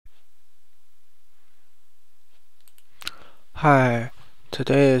Hi,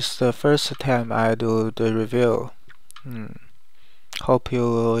 today is the first time I do the review. Hope you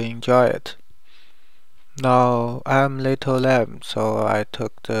will enjoy it. Now I'm Littlelamb, so I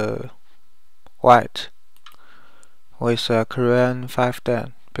took the white with a Korean 5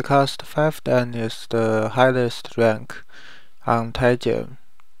 dan because the 5 dan is the highest rank on Tygem.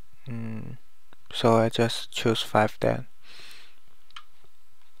 So I just choose 5 dan.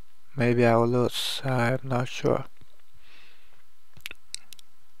 Maybe I'll lose, I'm not sure.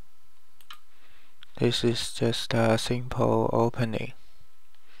 This is just a simple opening.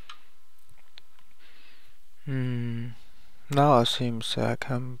 Now it seems I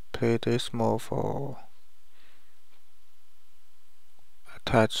can play this move or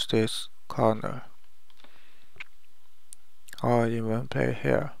attach this corner, or even play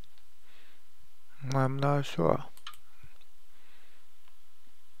here. I'm not sure.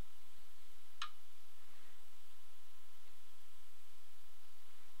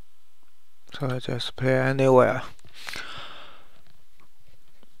 So I just play anywhere.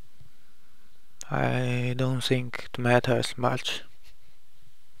 I don't think it matters much.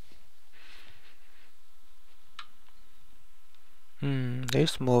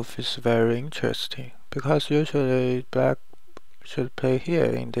 This move is very interesting because usually black should play here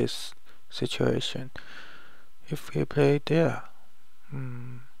in this situation. If he played there,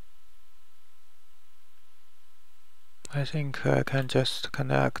 I think I can just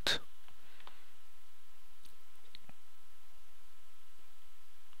connect.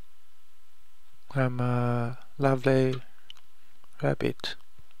 I'm a lovely rabbit.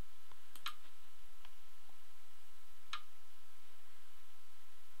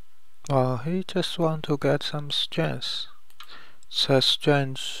 Oh, he just want to get some strength. It's a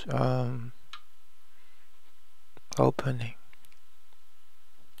strange opening.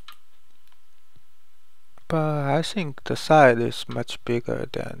 But I think the side is much bigger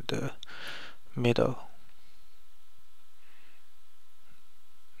than the middle.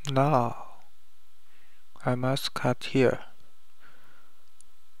 Now I must cut here,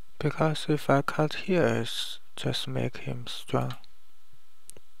 because if I cut here, it's just make him strong.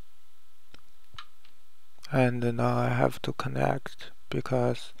 And now I have to connect,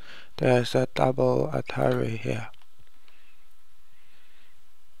 because there's a double Atari here.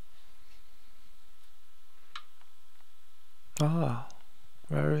 Ah,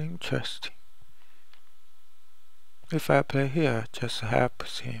 very interesting. If I play here, it just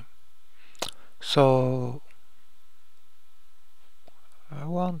helps him. So I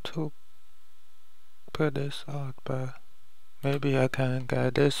want to put this out, but maybe I can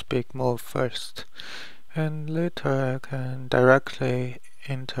get this big move first, and later I can directly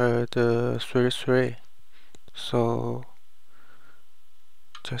enter the 3-3. So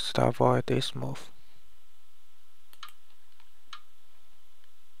just avoid this move.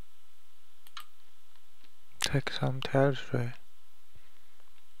 Take some territory.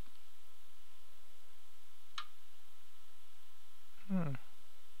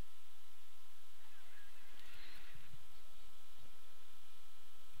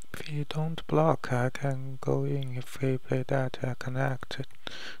 If he don't block, I can go in. If he play that, I connect. It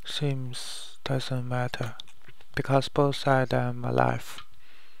seems doesn't matter, because both sides I'm alive.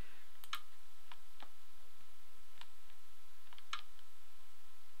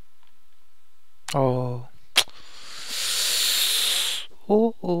 Oh.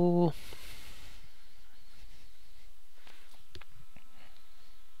 Oh.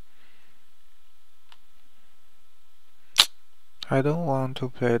 I don't want to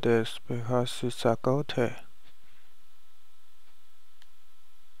play this because it's a goatee.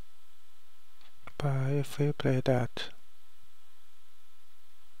 But if we play that,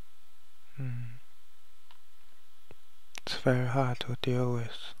 it's very hard to deal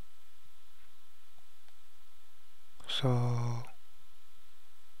with. So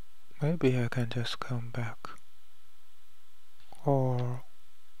maybe I can just come back. Or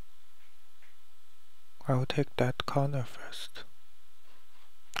I'll take that corner first.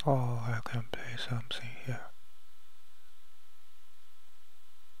 Or I can play something here.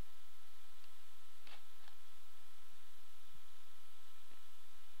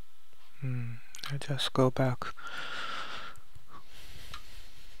 I just go back.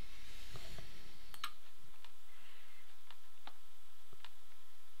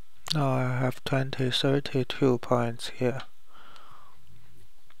 Now I have 32 points here.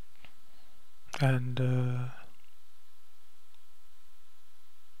 And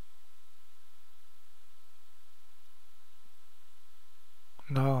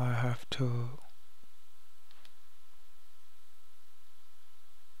now I have to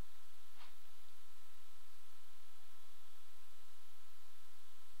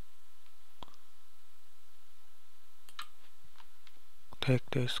take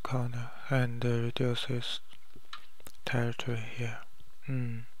this corner and reduce his territory here.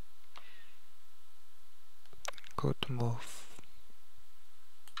 Good move.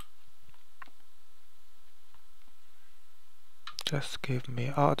 Just give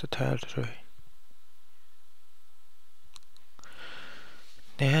me all the territory.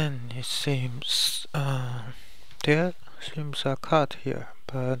 Then it seems there seems a cut here,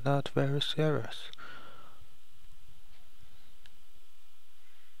 but not very serious.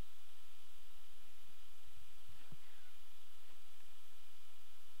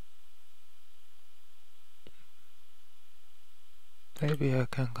 Maybe I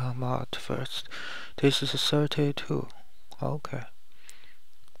can come out first. This is 32. Okay.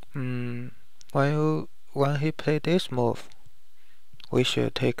 When he played this move, we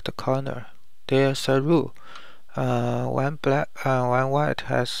should take the corner. There's a rule. When white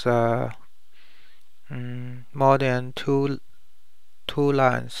has more than two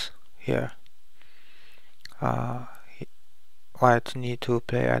lines here, white need to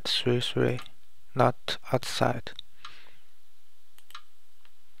play at 3-3, not outside.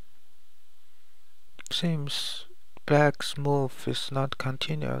 Seems black's move is not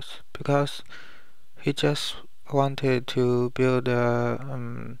continuous because he just wanted to build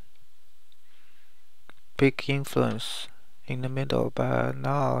a big influence in the middle, but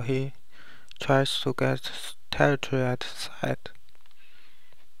now he tries to get territory at the side.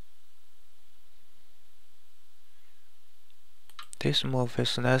 This move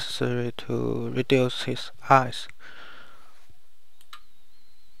is necessary to reduce his eyes.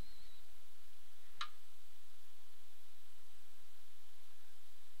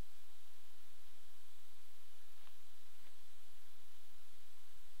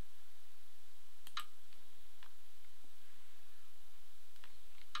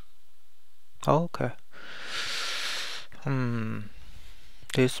 Okay.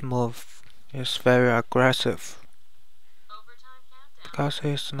 This move is very aggressive because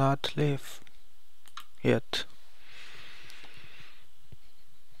it's not leave yet.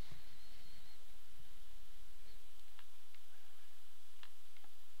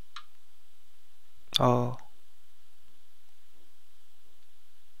 Oh.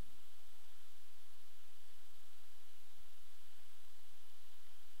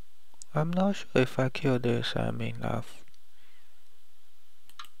 I'm not sure if I kill this, I'm enough.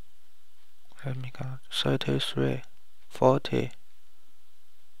 Let me count. 33, 40,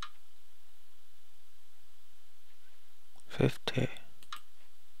 50,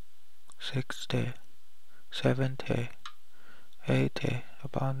 60, 70, 80,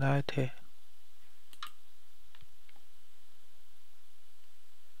 about 90.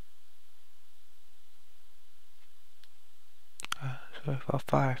 3, 4,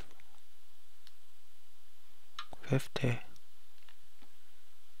 5, 50.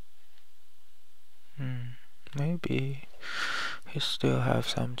 Maybe he still have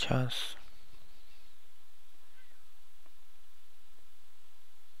some chance.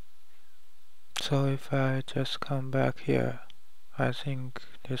 So if I just come back here, I think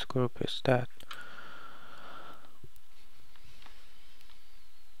this group is dead.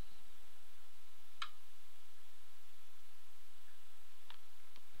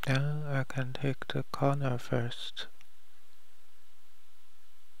 Then I can take the corner first.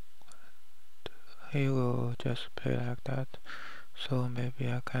 He will just play like that, so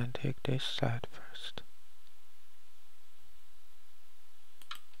maybe I can take this side first.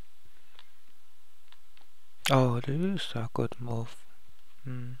 Oh, this is a good move.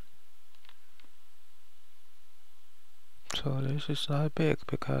 So this is not big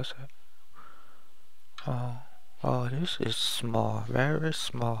because oh, this is small, very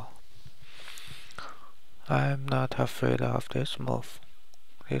small. I'm not afraid of this move.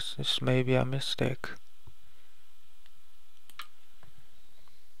 This is maybe a mistake.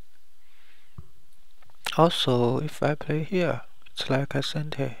 Also, if I play here, it's like a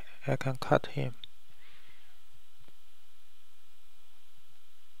center. I can cut him.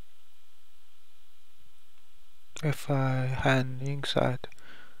 If I hand inside,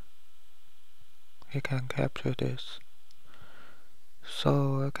 he can capture this.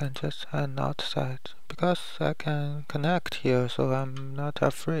 So I can just hand outside because I can connect here, so I'm not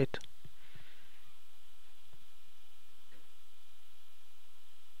afraid.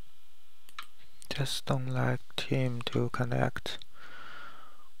 Just don't like him to connect.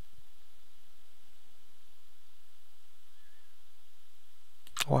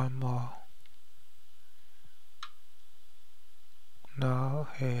 One more. Now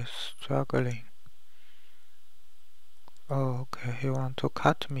he's struggling. Oh, okay, he wants to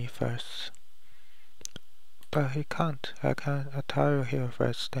cut me first. But he can't. I can tile here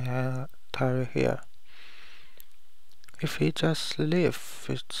first, then tile here. If he just leave,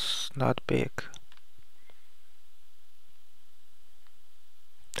 it's not big.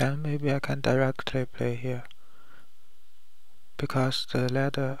 Then maybe I can directly play here. Because the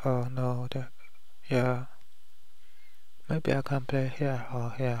ladder, oh no, yeah. Maybe I can play here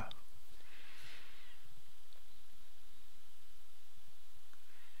or here.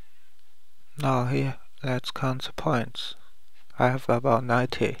 Now here, let's count the points. I have about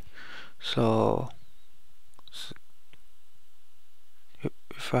 90. So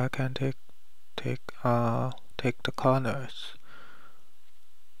if I can take the corners,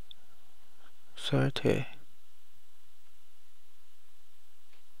 30,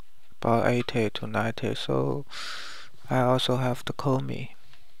 about 80 to 90. So I also have the Comey.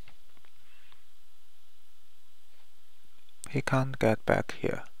 He can't get back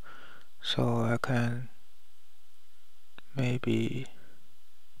here, so I can maybe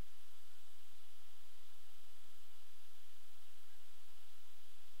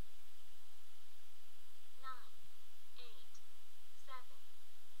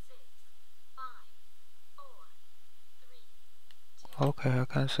okay, I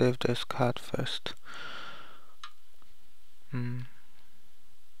can save this card first.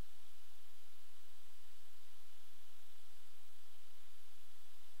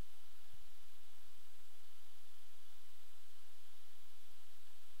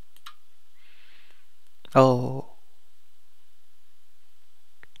 Oh,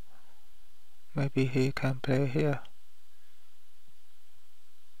 maybe he can play here.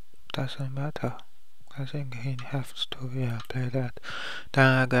 Doesn't matter. I think he has to, yeah, play that. Then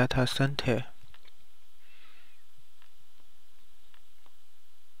I get a center.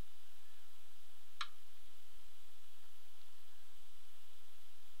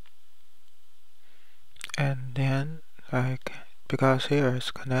 And then because here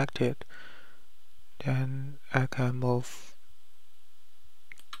is connected, then I can move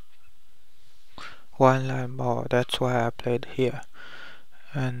one line more. That's why I played here.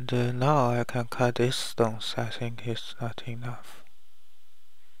 And now I can cut these stones. I think it's not enough.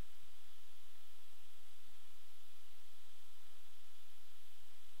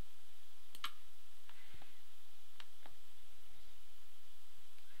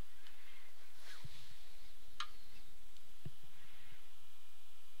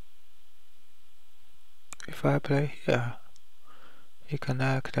 If I play here, he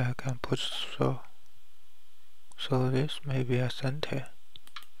connect, I can push through. So this may be a center.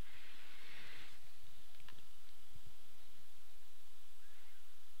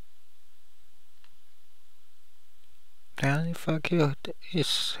 Then if I kill,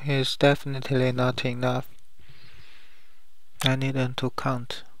 it's definitely not enough. I need them to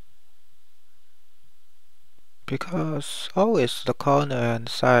count. Because always the corner and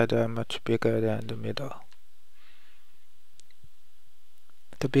side are much bigger than the middle.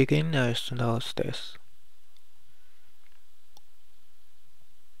 The beginners knows this.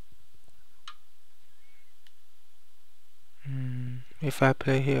 If I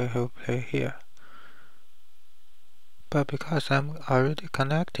play here, he'll play here. But because I'm already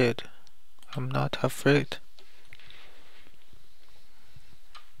connected, I'm not afraid.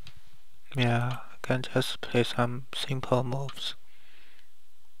 Yeah, I can just play some simple moves.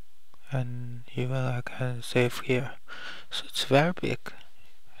 And even I can save here. So it's very big.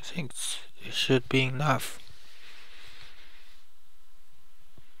 I think it should be enough.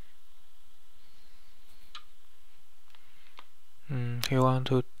 You want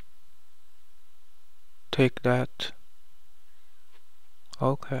to take that?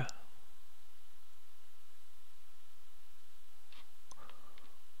 Okay.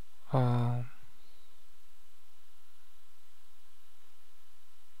 I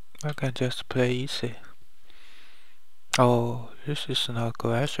can just play easy. Oh, this is not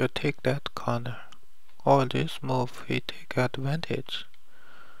good. I should take that corner. Oh, this move, he take advantage.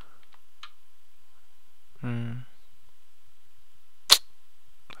 I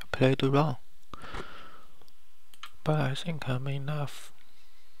played wrong. But I think I'm enough.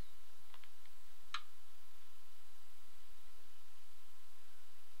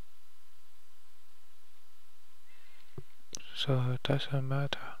 So it doesn't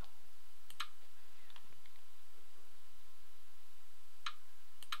matter.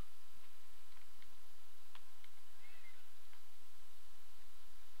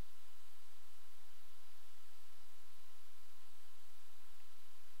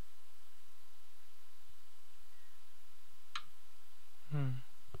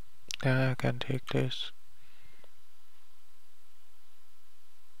 Then I can take this.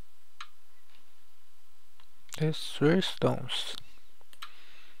 There's 3 stones.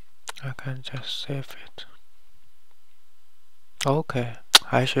 I can just save it. Okay,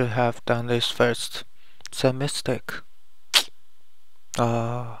 I should have done this first. It's a mistake.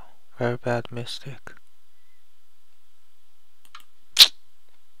 Ah, very bad mistake.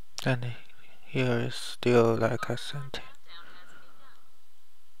 And here is still like a sentence.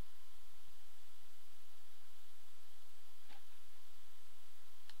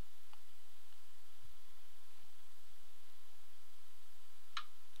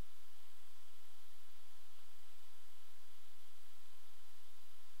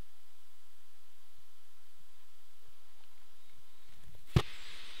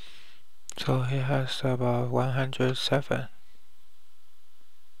 So he has about 107.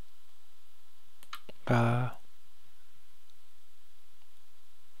 But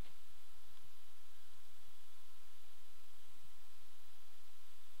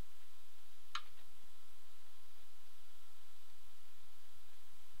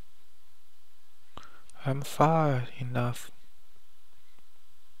I'm far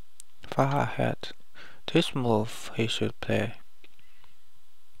ahead. This move he should play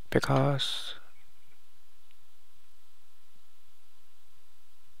because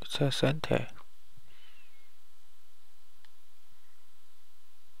it's a center.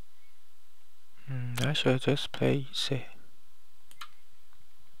 I should just play easy.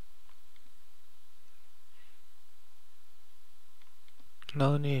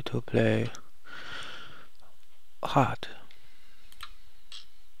 No need to play hard.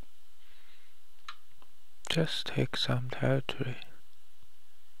 Just take some territory.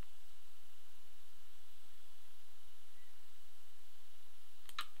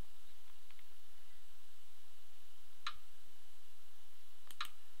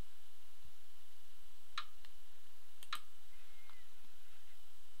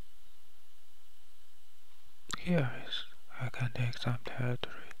 Here is I can take some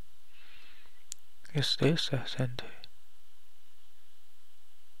territory. Is this a center?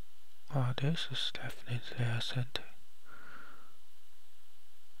 Oh, this is definitely a center.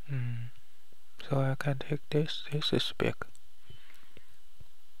 So I can take this. This is big.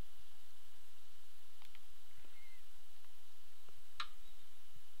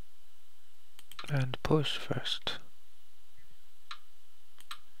 And push first.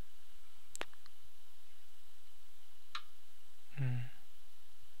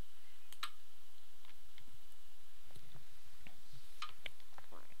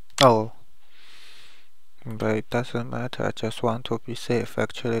 Oh, but it doesn't matter. I just want to be safe.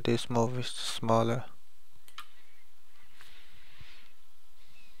 Actually, this move is smaller.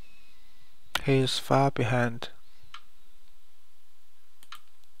 He is far behind.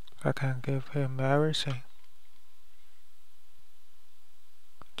 I can give him everything.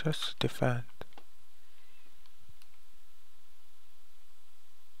 Just defend.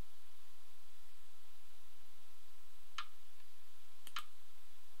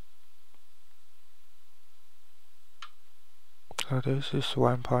 So this is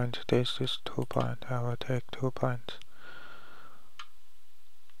 1 point, this is 2 point. I will take 2 points.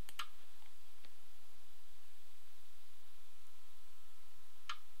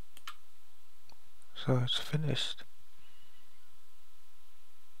 So it's finished.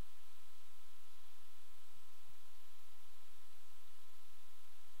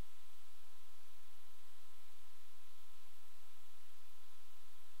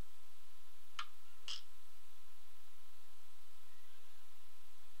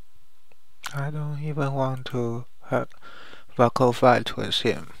 I don't even want to have vocal fight with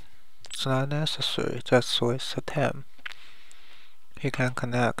him. It's not necessary, just waste the time. He can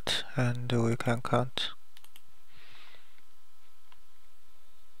connect and we can count.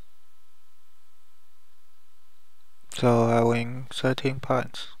 So I win 13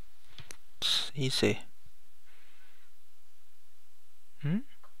 points. It's easy.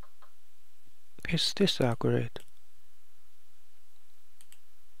 Is this accurate?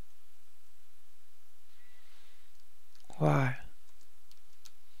 Why?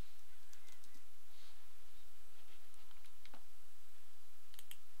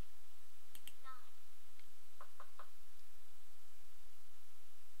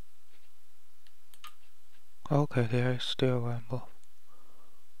 Okay, there is still one more.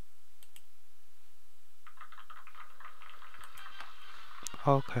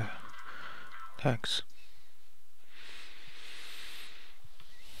 Okay, thanks.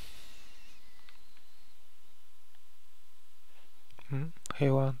 He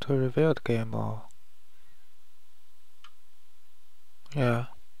want to reveal the game or? Yeah.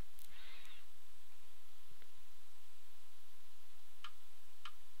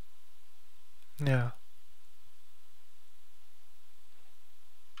 Yeah.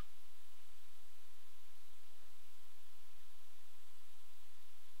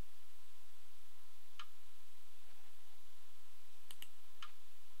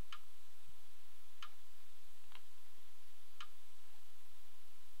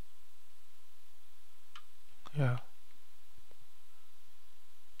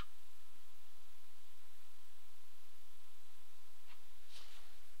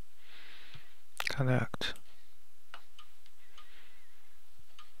 connect.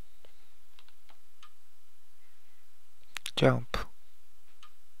 Jump.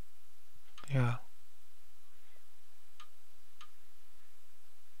 Yeah.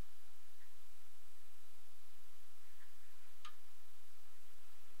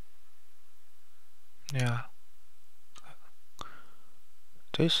 Yeah.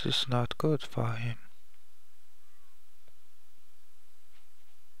 This is not good for him.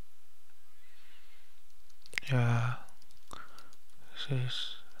 Yeah. This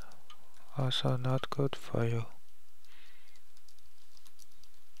is also not good for you.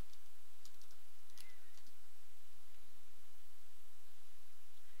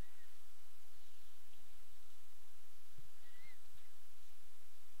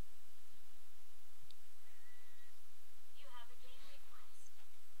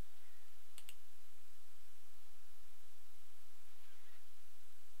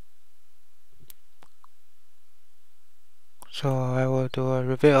 So I will do a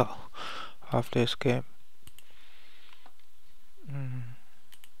review of this game.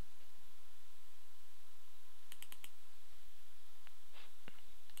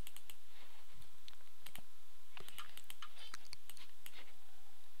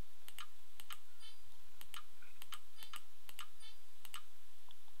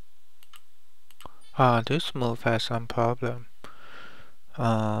 This move has some problem.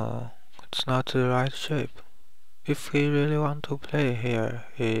 It's not the right shape. If he really want to play here,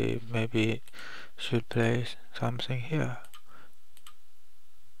 he maybe should play something here.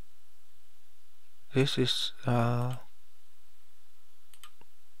 This is the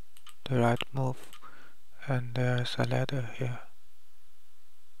right move, and there's a ladder here.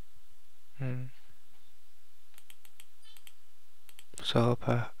 So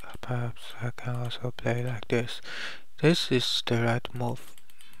perhaps I can also play like this. This is the right move.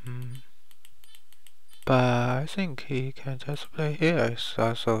 But I think he can just play here. It's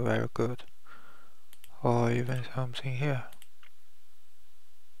also very good. Or even something here.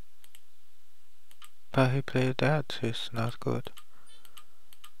 But he played that. It's not good.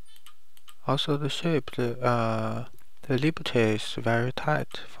 Also the shape, the liberty is very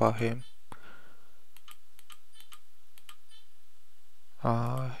tight for him.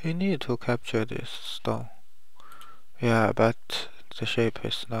 He need to capture this stone. Yeah, but the shape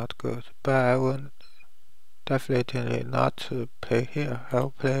is not good. But I will definitely not play here.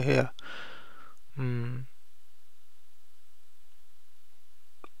 I'll play here.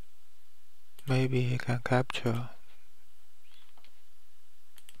 Maybe he can capture.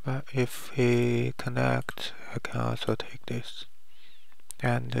 But if he connect, I can also take this.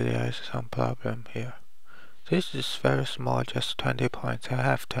 And there is some problem here. This is very small, just 20 points. I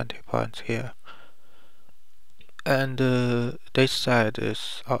have 20 points here. And this side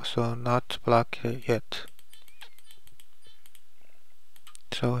is also not blocked yet.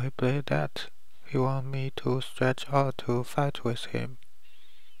 So he played that. He want me to stretch out to fight with him.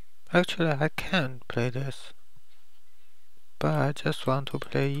 Actually, I can play this. But I just want to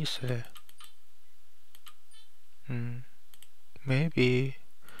play easily. Maybe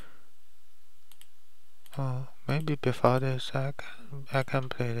maybe before this I can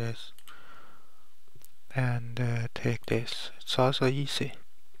play this and take this. It's also easy.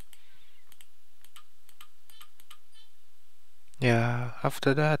 Yeah,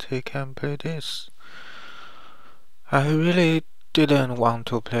 after that he can play this. I really didn't want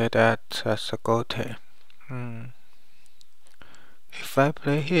to play that as a goatee. If I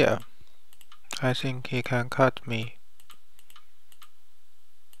play here, I think he can cut me.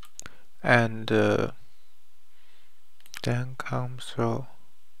 And then come through.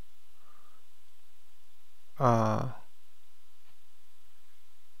 I'm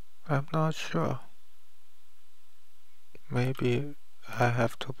not sure. Maybe I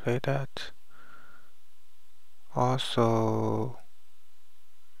have to play that. Also,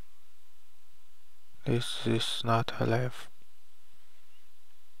 this is not alive.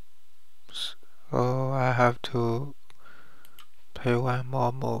 So I have to play one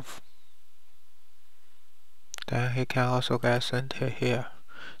more move. Then he can also get center here.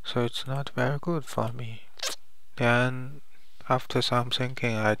 So it's not very good for me. Then after some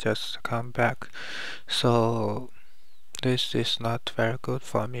thinking I just come back. So this is not very good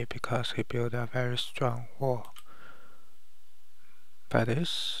for me because he built a very strong wall. But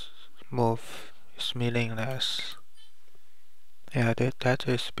this move is meaningless. Yeah, that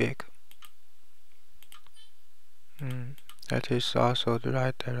is big. That is also the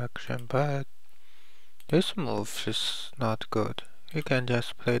right direction, but this move is not good. You can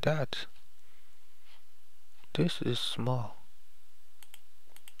just play that. This is small.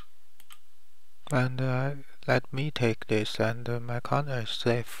 And let me take this, and my corner is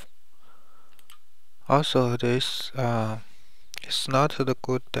safe. Also, this is not the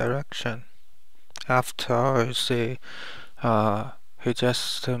good direction. After all, you see, he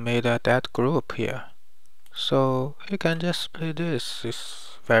just made a dead group here. So he can just play this.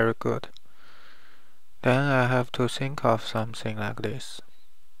 It's very good. Then I have to think of something like this,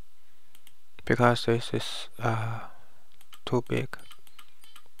 because this is too big.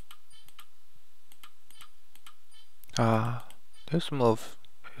 This move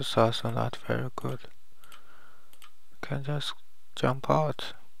is also not very good. Can just jump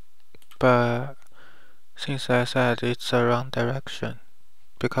out. But since I said it's the wrong direction,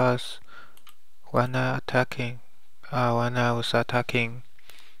 because when I was attacking,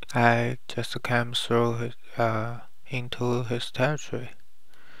 I just came through his, into his territory.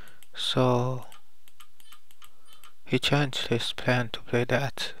 So he changed his plan to play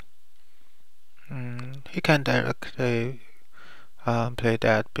that. He can directly play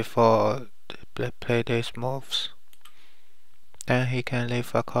that before play these moves. Then he can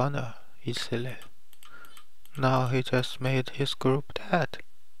leave a corner easily. Now he just made his group dead.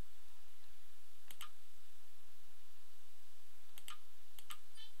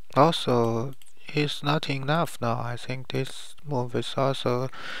 Also, it's not enough now. I think this move is also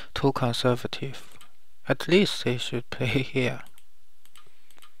too conservative. At least he should play here.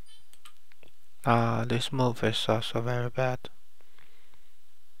 This move is also very bad.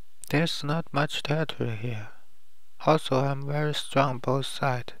 There's not much territory here. Also, I'm very strong both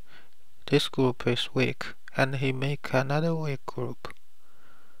sides. This group is weak, and he make another weak group.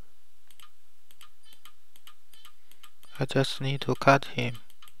 I just need to cut him.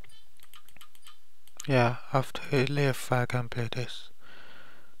 Yeah, after he leave, I can play this.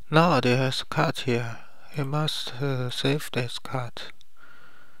 Now there's a cut here. He must save this cut.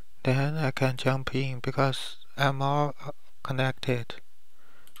 Then I can jump in because I'm all connected.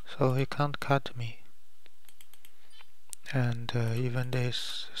 So he can't cut me. And even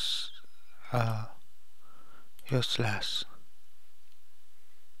this is useless.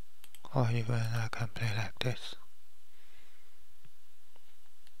 Or even I can play like this.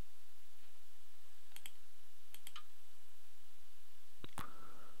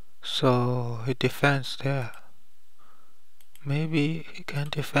 So he defends there. Maybe he can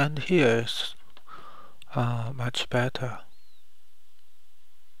defend here is much better.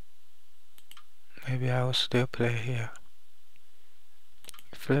 Maybe I will still play here.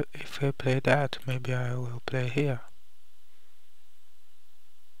 If I play that, maybe I will play here.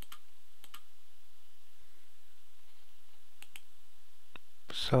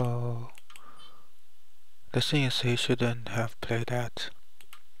 So the thing is, he shouldn't have played that.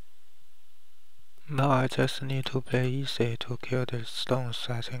 Now I just need to play easy to kill the stones.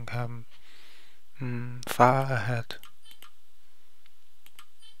 I think I'm far ahead.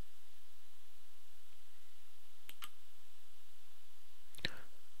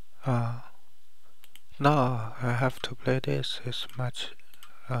 Now I have to play this. It's much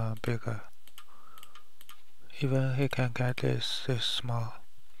bigger. Even he can get this small.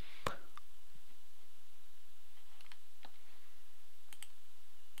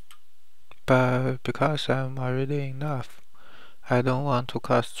 But because I'm already enough, I don't want to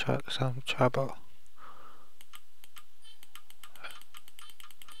cause some trouble.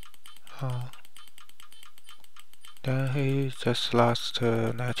 Then he just lost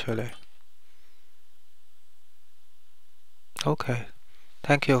naturally. Okay,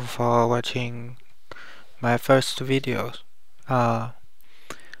 thank you for watching my first video.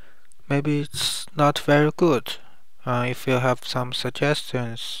 Maybe it's not very good. If you have some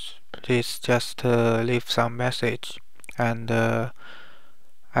suggestions, please just leave some message, and I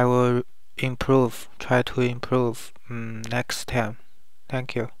will try to improve next time.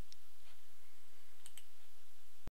 Thank you.